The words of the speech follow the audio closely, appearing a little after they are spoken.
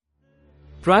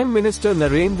Prime Minister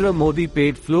Narendra Modi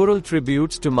paid floral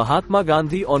tributes to Mahatma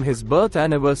Gandhi on his birth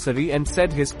anniversary and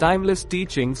said his timeless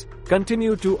teachings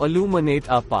continue to illuminate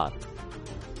our path.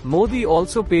 Modi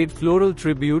also paid floral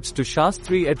tributes to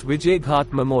Shastri at Vijay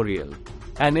Ghat Memorial.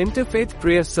 An interfaith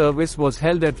prayer service was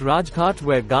held at Rajghat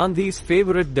where Gandhi's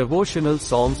favorite devotional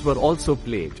songs were also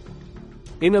played.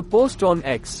 In a post on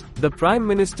X, the Prime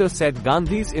Minister said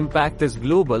Gandhi's impact is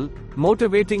global,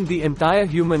 motivating the entire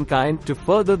humankind to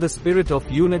further the spirit of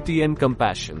unity and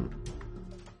compassion.